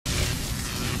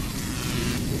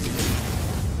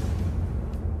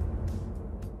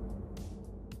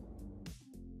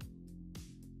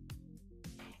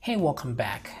Hey, welcome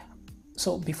back.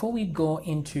 So before we go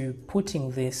into putting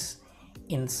this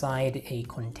inside a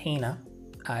container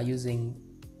using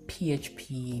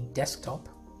PHP desktop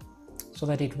so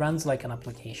that it runs like an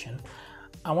application,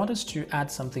 I want us to add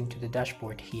something to the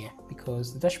dashboard here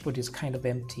because the dashboard is kind of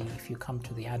empty if you come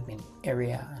to the admin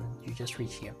area and you just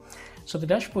reach here. So the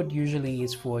dashboard usually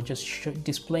is for just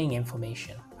displaying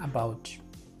information about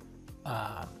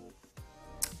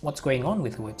what's going on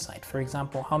with the website. For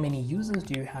example, how many users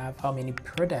do you have? How many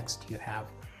products do you have?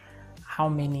 How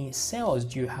many sales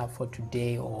do you have for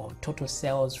today, or total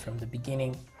sales from the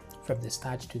beginning, from the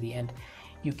start to the end?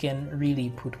 You can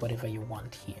really put whatever you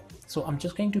want here. So I'm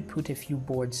just going to put a few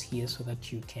boards here so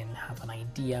that you can have an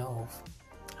idea of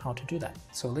how to do that.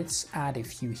 So let's add a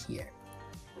few here.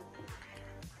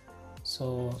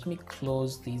 So let me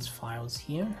close these files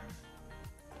here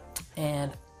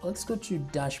and let's go to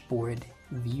dashboard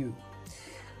view.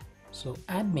 So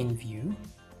admin view.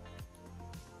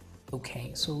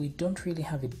 Okay, so we don't really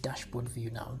have a dashboard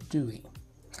view now, do we?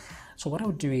 So what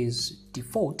I'll do is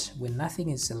default when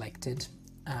nothing is selected.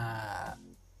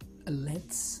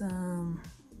 Let's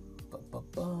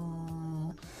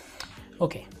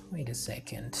okay, wait a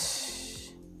second.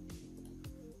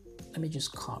 Let me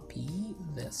just copy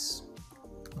this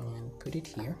and put it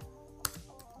here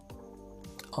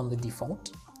on the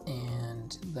default,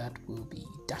 and that will be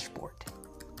dashboard.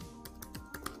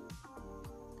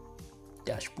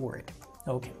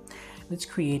 Okay, let's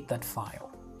create that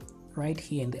file right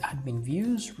here in the admin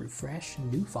views. Refresh,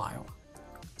 new file,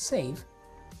 save,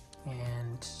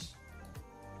 and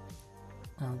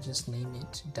I'll just name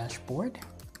it dashboard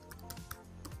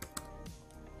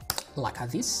like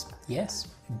this. Yes,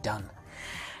 done.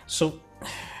 So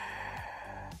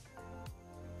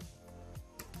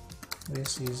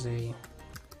this is a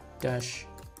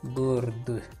dashboard.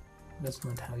 That's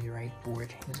not how you write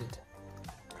board, is it?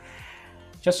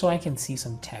 Just so I can see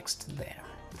some text there.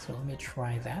 So let me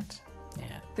try that.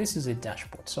 Yeah, this is a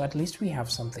dashboard. So at least we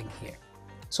have something here.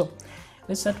 So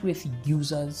let's start with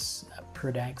users,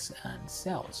 products, and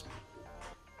sales.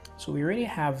 So we already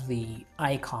have the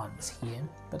icons here,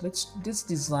 but let's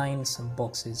design some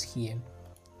boxes here.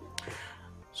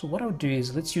 So what I'll do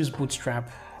is let's use Bootstrap.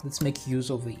 Let's make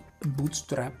use of the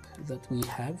Bootstrap that we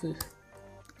have.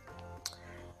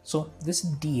 So this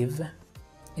div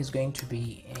is going to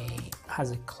be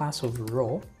has a class of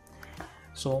row.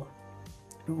 So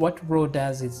what row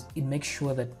does is it makes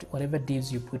sure that whatever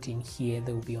divs you put in here,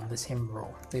 they will be on the same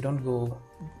row. They don't go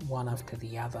one after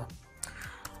the other.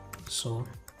 So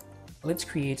let's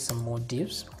create some more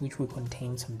divs which will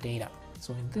contain some data.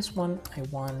 So in this one,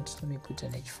 let me put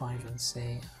an H5 and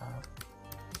say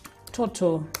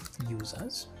total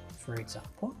users, for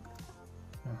example.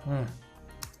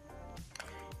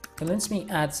 It lets me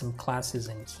add some classes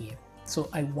in here. So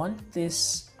I want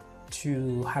this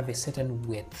to have a certain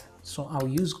width. So I'll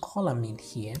use column in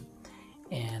here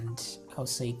and I'll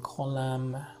say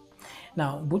column.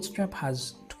 Now Bootstrap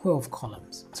has 12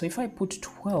 columns. So if I put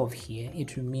 12 here,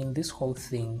 it will mean this whole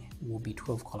thing will be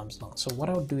 12 columns long. So what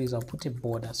I'll do is I'll put a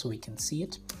border so we can see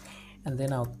it. And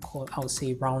then I'll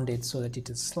say rounded so that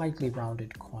it is slightly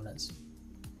rounded corners.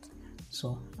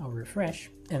 So I'll refresh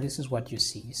and this is what you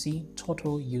see. You see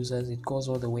total users, it goes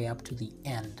all the way up to the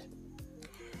end.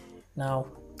 Now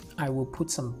I will put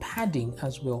some padding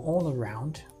as well all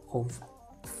around of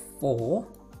 4.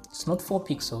 It's not 4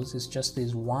 pixels, it's just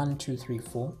this 1, 2, 3,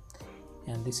 4.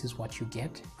 And this is what you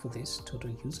get for this total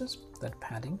users, that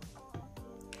padding.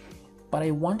 But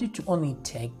I want it to only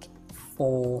take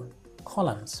 4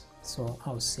 columns. So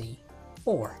I'll say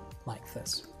 4 like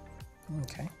this.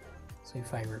 Okay. So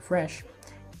if I refresh,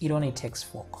 it only takes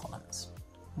 4 columns.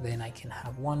 Then I can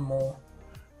have one more.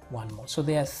 So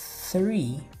there are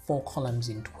 4 columns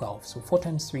in 12. So 4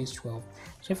 times 3 is 12.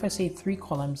 So if I say 3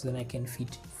 columns, then I can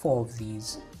fit 4 of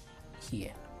these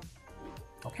here.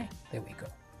 Okay, there we go.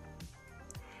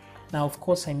 Now, of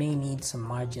course, I may need some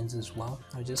margins as well.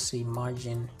 I'll just say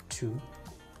margin 2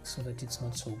 so that it's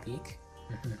not so big.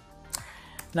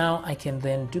 Now I can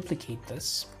then duplicate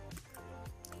this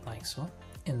like so.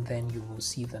 And then you will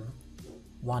see them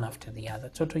one after the other.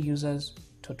 Total users,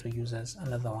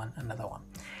 another one.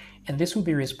 And this will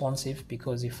be responsive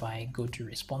because if I go to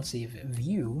responsive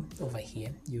view over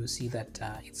here, you'll see that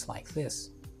it's like this,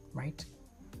 right?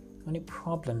 Only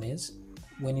problem is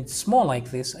when it's small like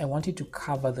this, I want it to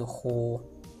cover the whole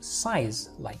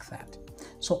size like that.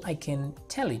 So I can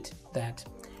tell it that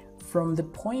from the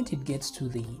point it gets to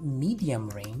the medium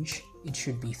range, it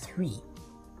should be 3.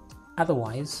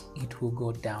 Otherwise, it will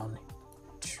go down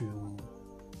to,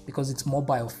 because it's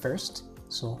mobile first.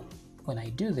 So when I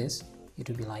do this, it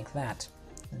will be like that.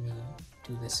 Let me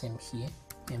do the same here,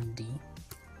 MD3,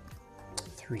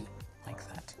 like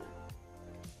that.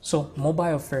 So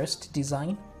mobile first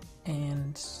design,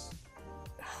 and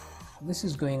this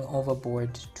is going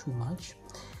overboard too much.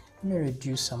 Let me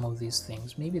reduce some of these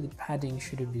things. Maybe the padding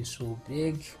shouldn't be so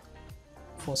big,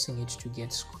 forcing it to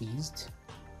get squeezed.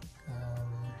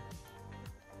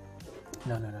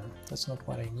 No, that's not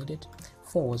what I needed.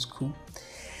 4 was cool.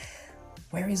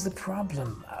 Where is the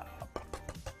problem?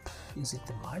 Is it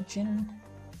the margin?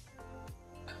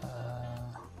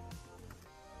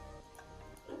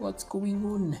 What's going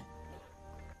on?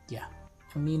 Yeah,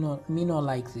 I may not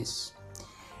like this.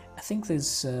 I think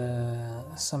there's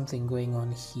something going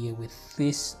on here with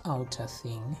this outer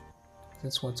thing.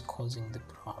 That's what's causing the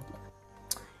problem.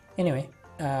 Anyway,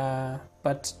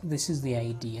 but this is the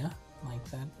idea, like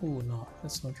that. Oh no,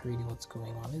 that's not really what's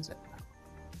going on, is it?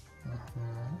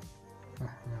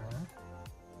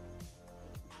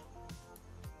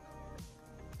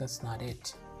 That's not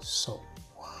it. So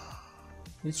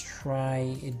let's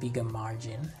try a bigger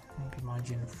margin, maybe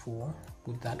margin 4.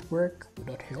 Would that work? Would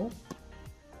that help?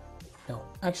 No,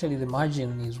 actually the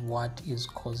margin is what is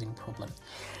causing problem.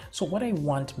 So what I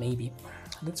want, maybe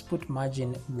let's put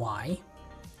margin Y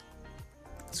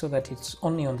so that it's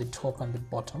only on the top and the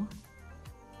bottom.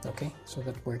 Okay, so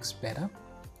that works better.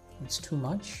 It's too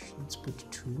much. Let's put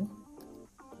 2.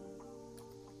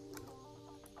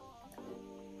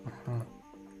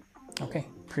 Okay,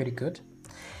 pretty good.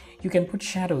 You can put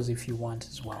shadows if you want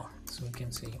as well. So we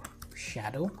can say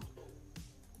shadow,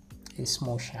 a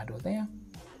small shadow there.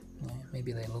 Yeah,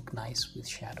 maybe they look nice with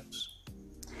shadows.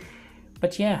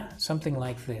 But yeah, something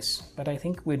like this. But I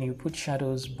think when you put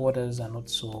shadows, borders are not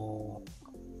so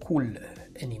cool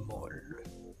anymore.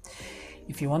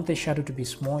 If you want the shadow to be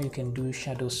small, you can do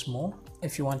shadow small.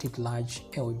 If you want it large,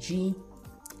 LG.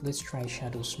 Let's try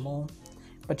shadow small.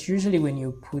 But usually when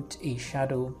you put a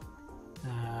shadow,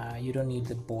 you don't need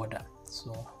the border.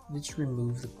 So let's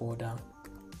remove the border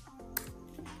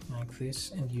like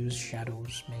this and use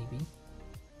shadows, maybe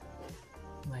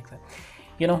like that.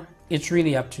 You know, it's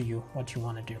really up to you what you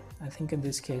want to do. I think in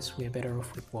this case we're better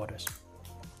off with borders.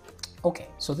 Okay,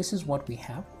 so this is what we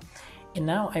have, and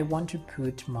now I want to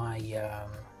put my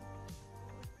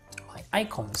my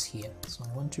icons here. So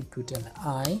I want to put an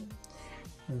I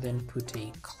and then put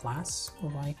a class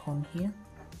of icon here,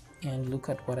 and look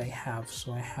at what I have.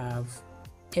 So I have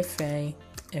FA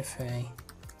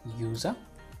user,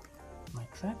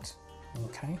 like that.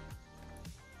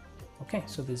 Okay,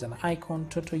 so there's an icon,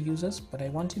 total users, but I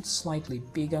want it slightly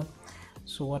bigger.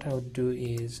 So what I'll do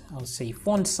is I'll say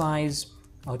font size,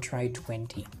 I'll try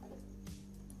 20.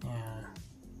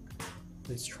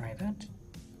 Let's try that.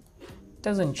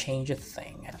 Doesn't change a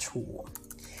thing at all.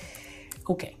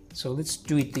 Okay, so let's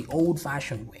do it the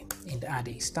old-fashioned way and add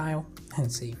a style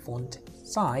and say font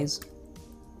size.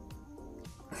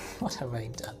 What have I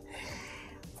done?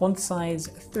 Font size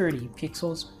 30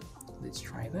 pixels. Let's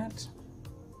try that.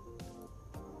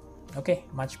 Okay,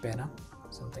 much better.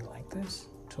 Something like this.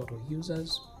 Total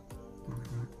users.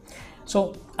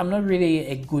 So I'm not really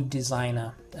a good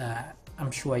designer.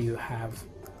 I'm sure you have,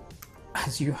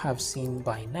 as you have seen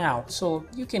by now. So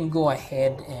you can go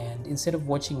ahead and, instead of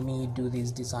watching me do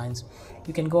these designs,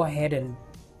 you can go ahead and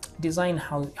design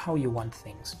how you want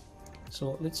things.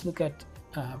 So let's look at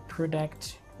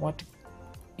product. What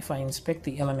if I inspect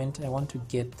the element? I want to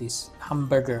get this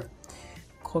hamburger.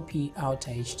 Copy out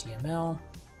HTML,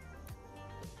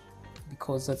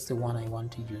 because that's the one I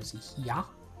want to use here.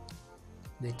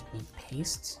 Let me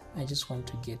paste. I just want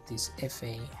to get this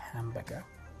FA hamburger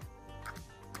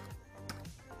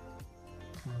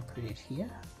and put it here.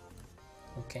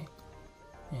 Okay,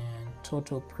 and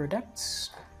total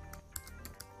products,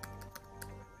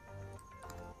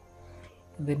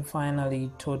 and then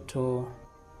finally total.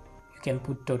 You can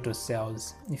put total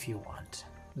sales if you want.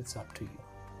 It's up to you.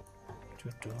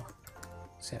 Total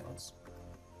sales.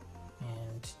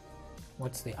 And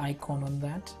what's the icon on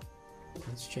that?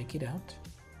 Let's check it out.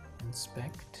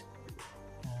 Inspect.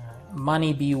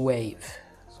 Money be wave.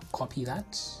 So copy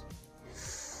that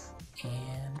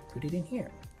and put it in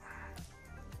here.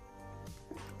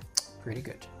 Pretty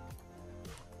good.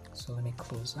 So let me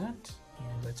close that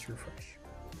and let's refresh.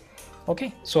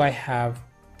 Okay, so I have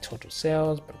total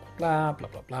sales, blah blah blah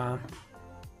blah blah,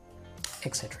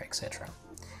 etc. etc.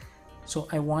 So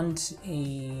I want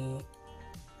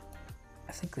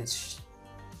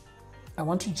I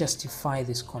want to justify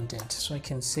this content, so I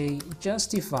can say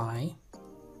justify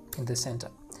in the center,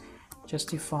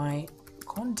 justify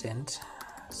content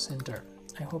center.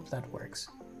 I hope that works.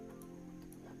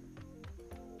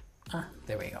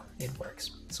 There we go, it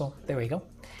works. So there we go.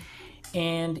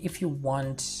 And if you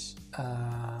want,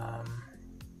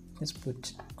 let's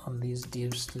put on these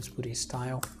divs, let's put a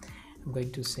style. I'm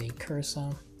going to say cursor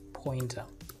pointer.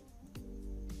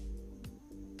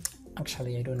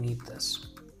 Actually, I don't need this.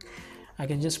 I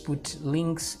can just put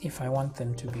links if I want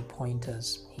them to be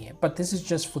pointers here, but this is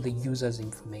just for the user's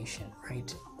information,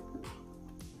 right?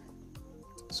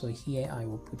 So here I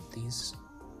will put these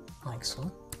like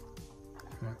so.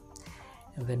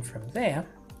 And then from there,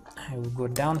 I will go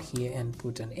down here and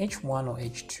put an H1 or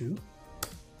H2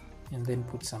 and then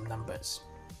put some numbers.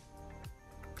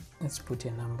 Let's put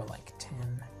a number like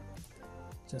 10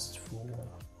 just for,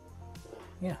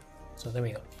 yeah, so there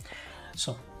we go.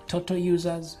 So total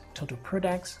users, total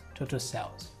products, total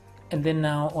sales. And then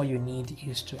now all you need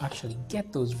is to actually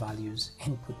get those values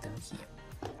and put them here.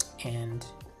 And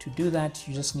to do that,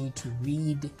 you just need to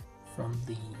read from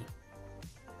the,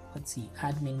 let's see,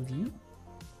 admin view.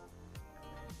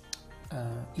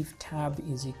 If tab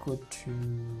is equal to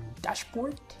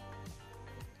dashboard.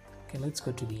 Okay, let's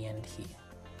go to the end here.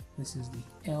 This is the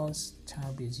else,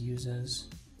 tab is users.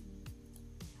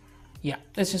 Yeah,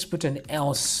 let's just put an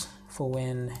else for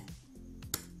when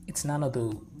it's none of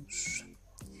those.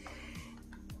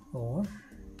 Or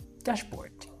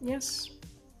dashboard, yes,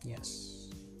 yes.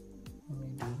 Let me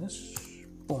do this,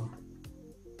 boom,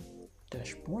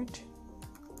 dashboard.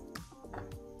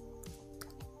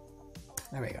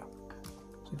 There we go.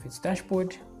 So if it's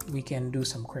dashboard, we can do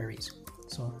some queries.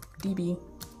 So db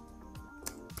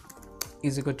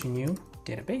is equal to new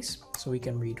database. So we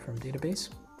can read from database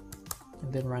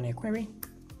and then run a query.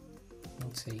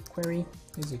 Let's say query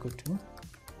is equal to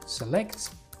select.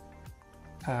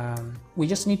 We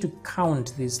just need to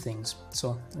count these things.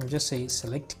 So I'll just say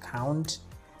select count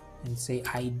and say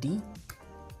ID.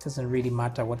 Doesn't really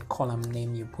matter what column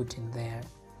name you put in there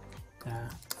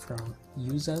from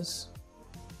users.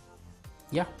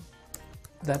 Yeah,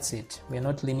 that's it. We're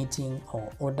not limiting or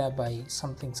order by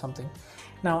something.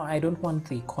 Now I don't want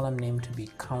the column name to be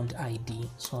count ID,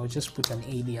 so I'll just put an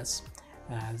alias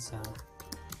as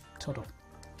total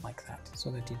like that, so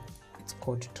that it's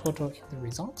called total in the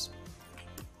results.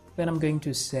 Then I'm going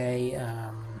to say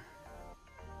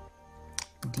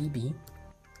db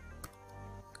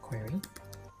query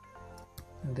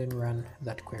and then run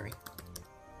that query.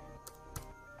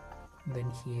 And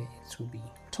then here it will be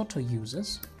total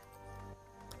users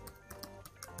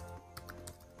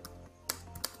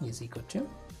is equal to,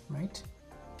 right?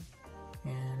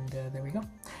 And there we go.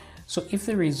 So if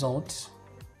the result,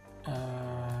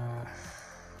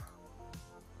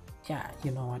 yeah,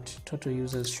 you know what, total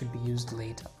users should be used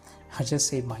later. I'll just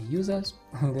say my users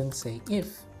and then say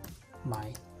if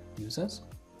my users.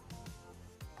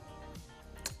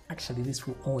 Actually, this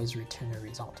will always return a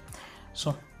result.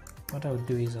 So what I'll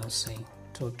do is I'll say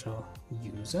total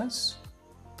users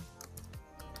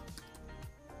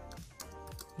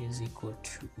is equal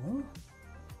to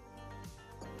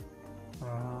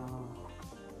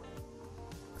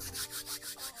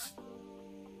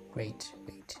wait.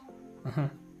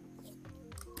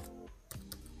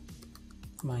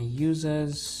 My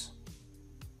users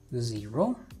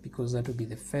 0, because that will be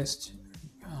the first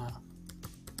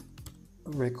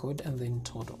record, and then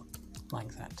total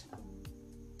like that.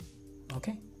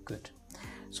 Okay, good.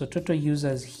 So total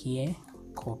users here,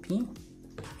 copy,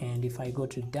 and if I go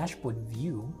to dashboard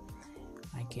view,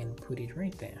 I can put it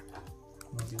right there.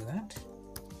 I'll do that,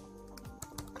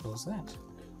 close that.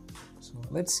 So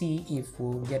let's see if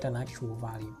we'll get an actual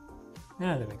value.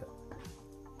 There we go.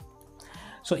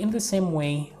 So in the same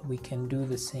way, we can do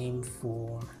the same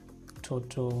for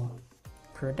total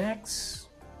products.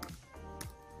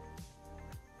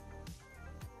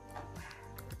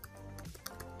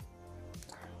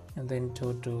 And then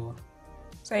total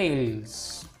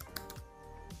sales.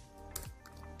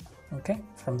 Okay,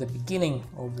 from the beginning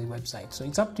of the website. So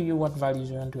it's up to you what values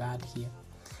you want to add here.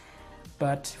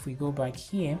 But if we go back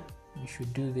here, we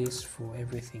should do this for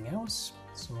everything else.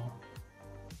 So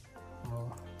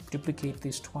I'll duplicate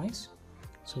this twice.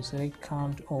 So select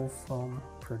count all from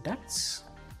products.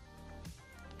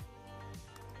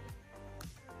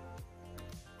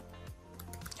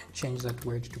 Change that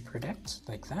word to products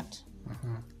like that.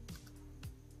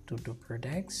 Total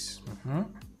products.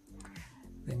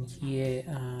 Then here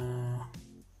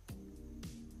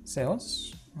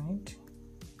sales, right?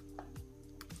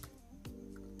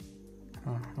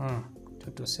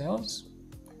 Total sales,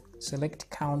 select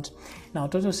count. Now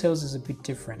total sales is a bit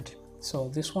different, so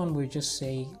this one we just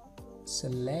say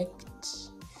select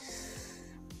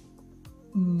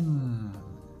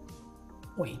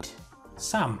wait,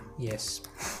 sum. Yes,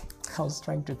 I was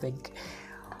trying to think.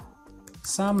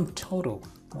 Sum total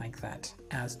like that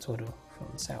as total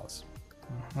from sales.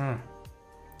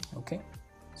 Okay,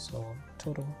 so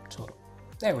total.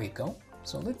 There we go.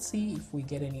 So let's see if we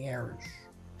get any errors.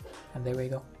 And there we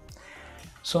go.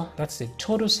 So that's the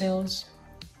total sales,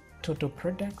 total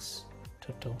products,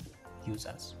 total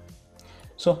users.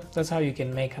 So that's how you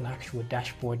can make an actual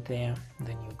dashboard there.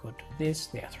 Then you go to this,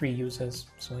 there are 3 users,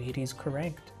 so it is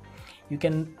correct. You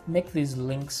can make these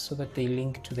links so that they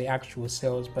link to the actual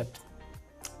sales, but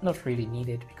not really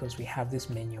needed because we have this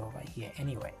menu over here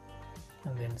anyway.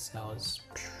 And then sales.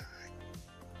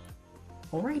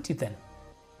 Alrighty then.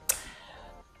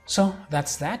 So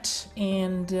that's that,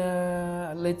 and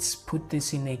let's put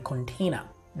this in a container,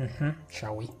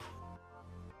 shall we?